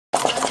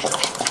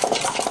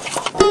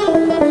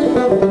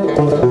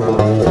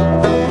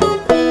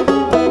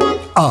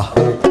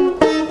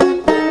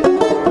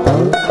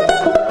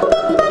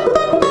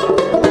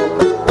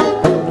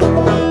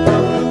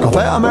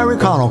Cafe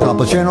Americano,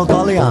 cappuccino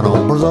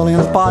Italiano,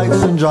 Brazilian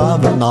spice and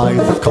Java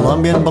nice,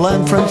 Colombian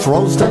blend, French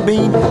roasted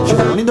bean. She's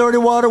only dirty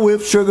water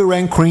with sugar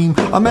and cream.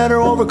 I met her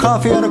over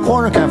coffee at a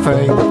corner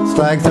cafe.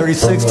 Stag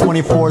 36,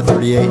 24,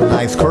 38,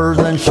 nice curves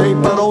and shape,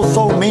 but oh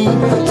so mean.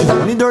 She's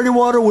only dirty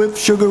water with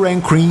sugar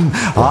and cream.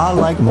 I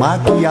like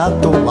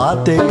macchiato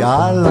latte,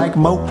 I like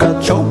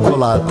mocha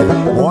chocolate.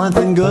 Warmth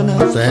and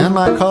goodness in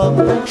my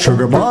cup,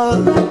 sugar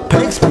buzz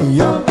picks me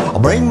up. I'll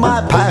bring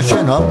my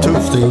passion up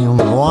to steam.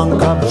 1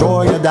 cup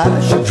joy, a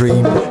dash of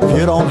dream. If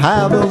you don't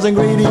have those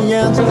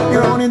ingredients,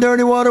 you're only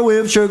dirty water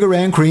with sugar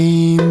and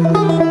cream.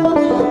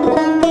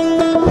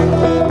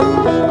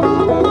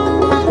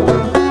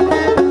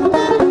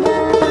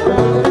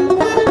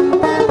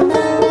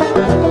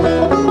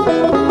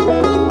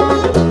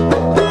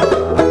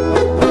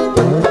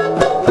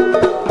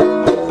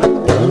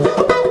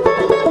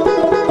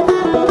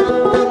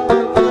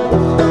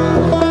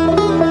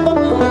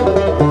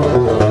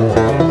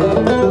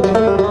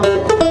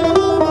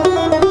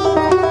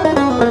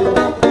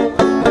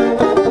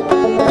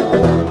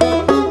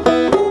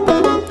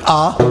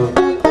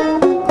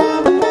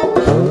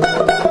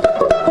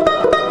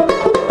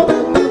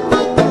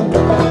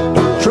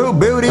 True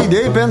beauty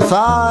deep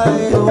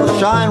inside will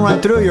shine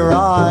right through your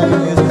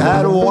eyes.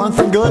 Add warmth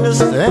and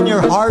goodness in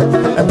your heart,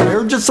 and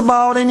tear just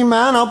about any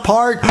man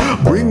apart.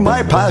 Bring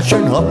my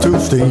passion up to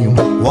steam.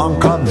 1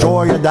 cup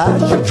joy, a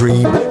dash of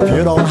dream. If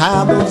you don't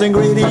have those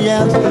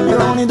ingredients,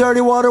 you're only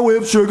dirty water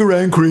with sugar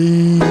and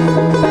cream.